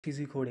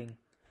easy coding,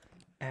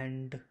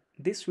 and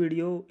this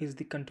video is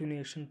the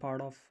continuation part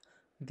of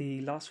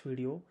the last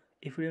video.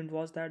 If you didn't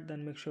watch that,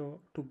 then make sure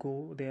to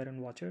go there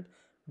and watch it,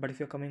 but if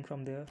you're coming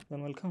from there,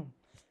 then welcome.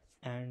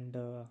 And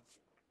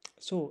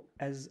so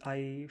as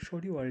I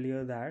showed you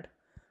earlier that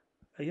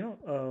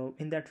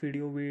in that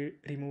video we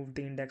removed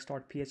the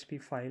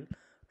index.php file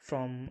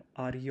from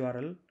our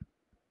URL,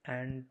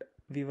 and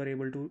we were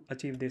able to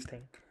achieve this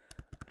thing,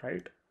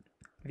 right?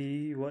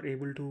 We were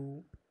able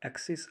to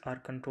access our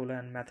controller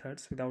and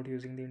methods without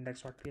using the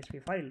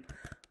index.php file.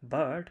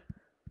 But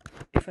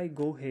if I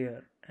go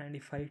here and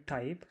if I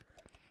type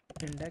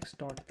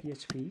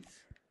index.php,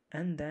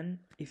 and then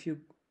if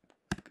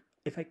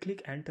I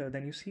click enter,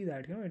 then you see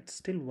that it's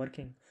still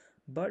working.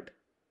 But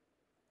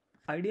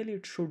ideally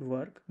it should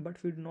work, but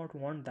we do not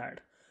want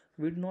that.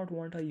 We do not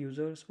want our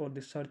users or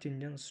the search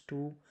engines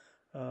to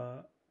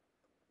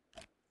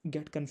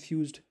get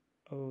confused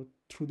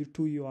through the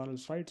two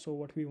URLs, right? So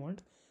what we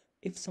want,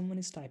 if someone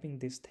is typing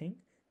this thing,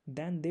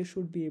 then they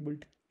should be able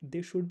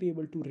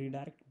to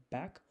redirect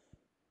back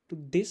to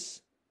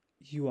this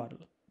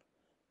URL,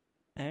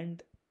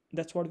 and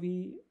that's what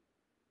we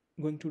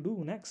going to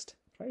do next,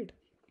 right?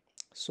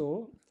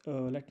 So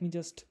let me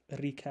just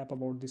recap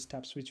about the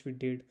steps which we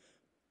did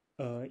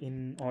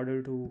in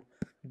order to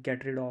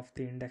get rid of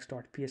the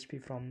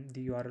index.php from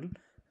the URL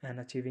and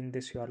achieving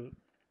this URL.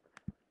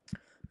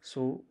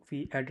 So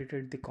we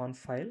edited the conf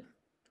file.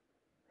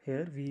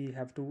 Here we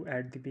have to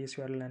add the base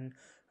URL and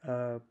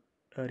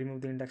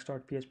remove the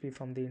index.php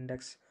from the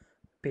index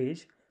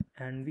page,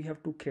 and we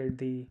have to create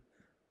the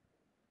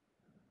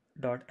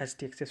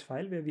 .htaccess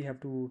file where we have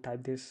to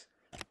type this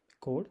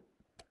code,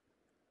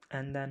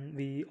 and then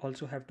we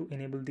also have to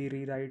enable the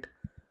rewrite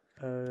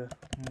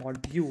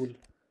module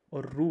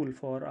or rule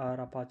for our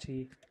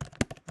Apache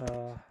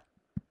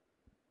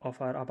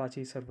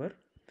server,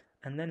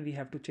 and then we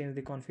have to change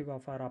the config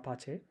of our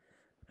Apache,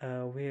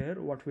 where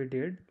what we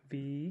did,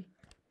 we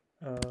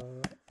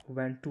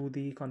went to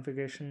the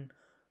configuration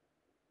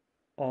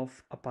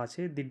of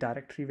Apache, the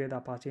directory where the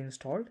Apache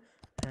installed,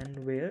 and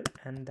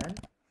then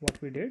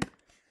what we did,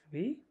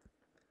 we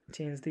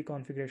changed the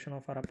configuration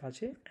of our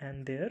Apache,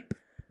 and there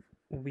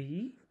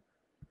we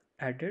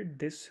added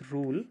this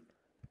rule.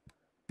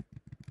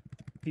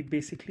 We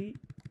basically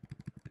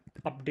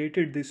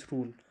updated this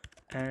rule,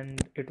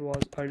 and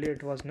earlier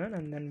it was none,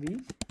 and then we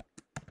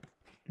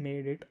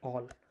made it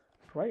all,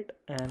 right?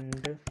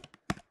 And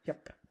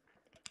yep,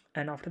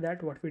 and after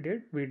that what we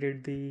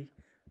did the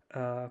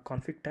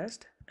config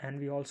test, and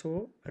we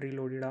also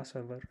reloaded our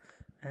server,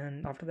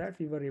 and after that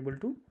we were able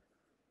to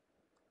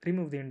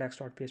remove the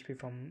index.php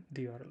from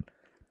the URL.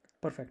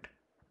 Perfect.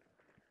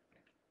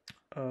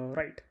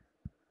 Right,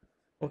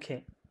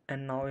 okay,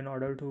 and now in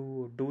order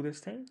to do this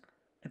thing,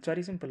 it's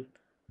very simple.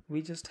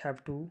 We just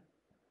have to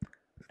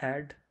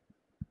add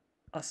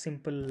a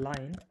simple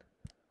line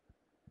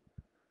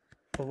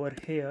over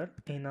here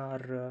in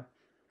our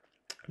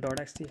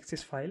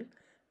 .htaccess file,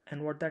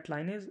 and what that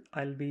line is,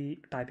 I'll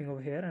be typing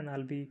over here, and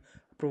I'll be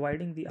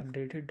providing the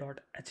updated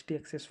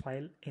 .htaccess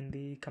file in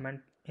the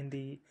comment in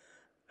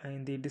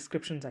the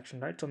description section,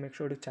 right? So make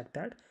sure to check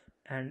that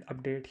and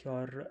update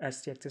your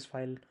htaccess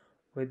file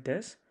with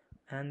this,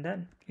 and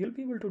then you'll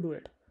be able to do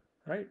it,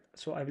 right?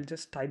 So I will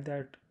just type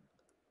that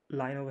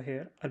line over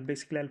here. I'll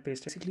paste it.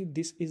 Basically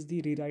this is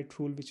the rewrite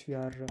rule which we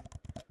are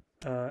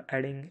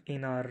adding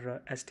in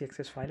our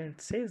htaccess file, and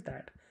it says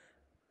that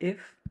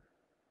if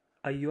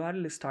a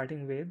URL is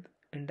starting with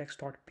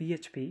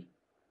index.php,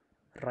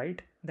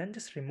 right, then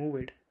just remove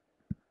it.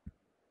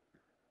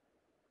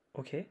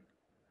 Okay,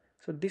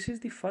 so this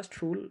is the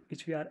first rule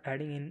which we are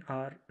adding in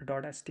our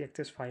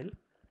 .htaccess file,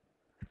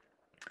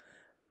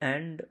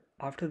 and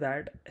after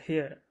that,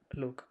 here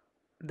look,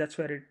 that's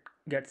where it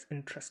gets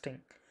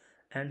interesting,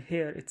 and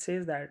here it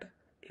says that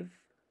if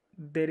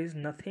there is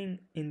nothing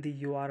in the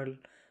URL,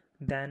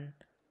 then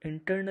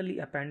internally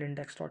append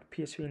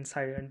index.php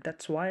inside, and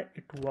that's why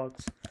it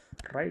works,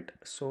 right?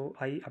 So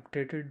I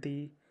updated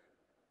the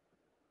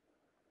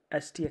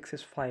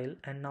htaccess file,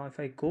 and now if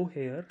I go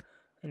here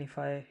and if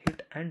I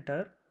hit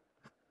enter,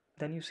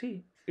 then you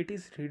see it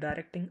is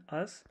redirecting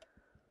us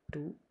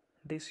to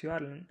this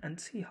URL, and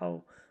see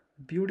how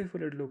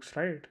beautiful it looks,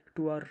 right?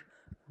 To our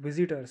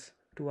visitors,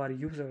 to our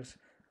users,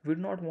 we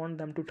do not want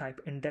them to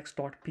type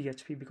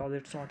index.php because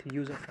it's not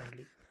user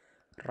friendly,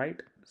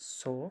 right?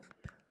 So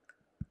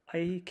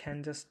I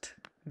can just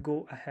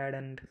go ahead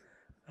and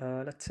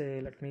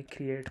let me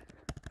create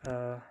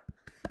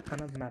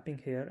another mapping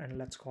here, and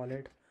let's call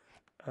it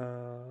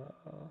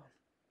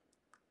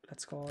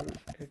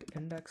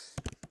index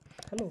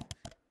hello,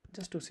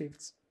 just to see if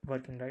it's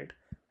working, right?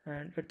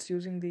 And it's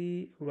using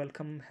the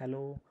welcome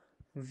hello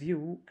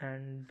view,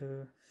 and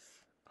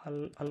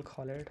I'll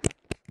call it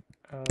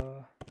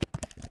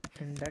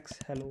index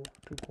hello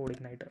to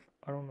CodeIgniter.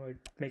 I don't know,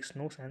 it makes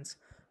no sense,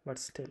 but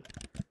still.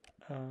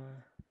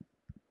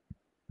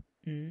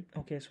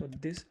 Okay, so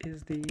this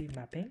is the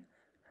mapping,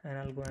 and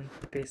I'll go and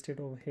paste it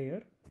over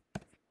here.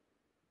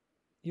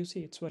 You see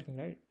it's working,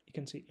 right? You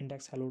can see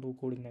index hello to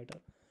CodeIgniter,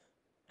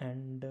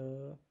 and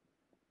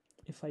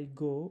if I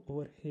go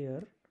over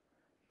here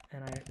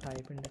and I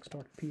type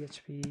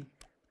index.php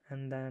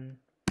and then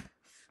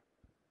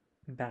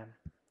bam,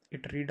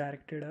 it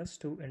redirected us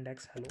to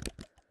index hello.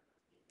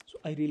 So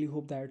I really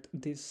hope that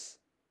this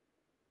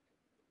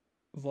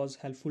was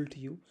helpful to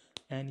you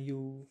and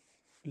you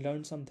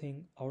learned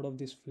something out of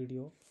this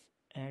video.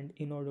 And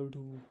in order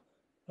to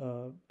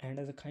and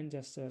as a kind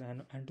gesture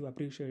and to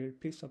appreciate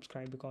it, please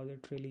subscribe, because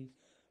it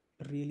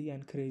really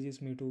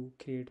encourages me to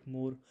create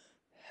more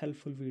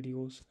helpful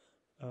videos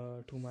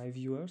to my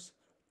viewers.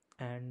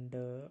 And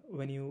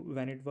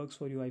when it works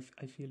for you, I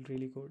feel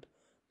really good.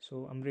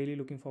 So I'm really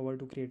looking forward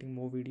to creating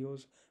more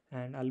videos,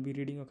 and I'll be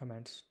reading your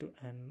comments too.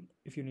 And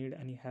if you need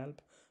any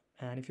help,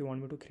 and if you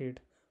want me to create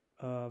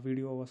a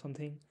video or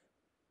something,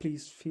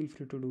 please feel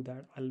free to do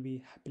that. I'll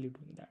be happily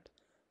doing that.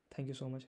 Thank you so much.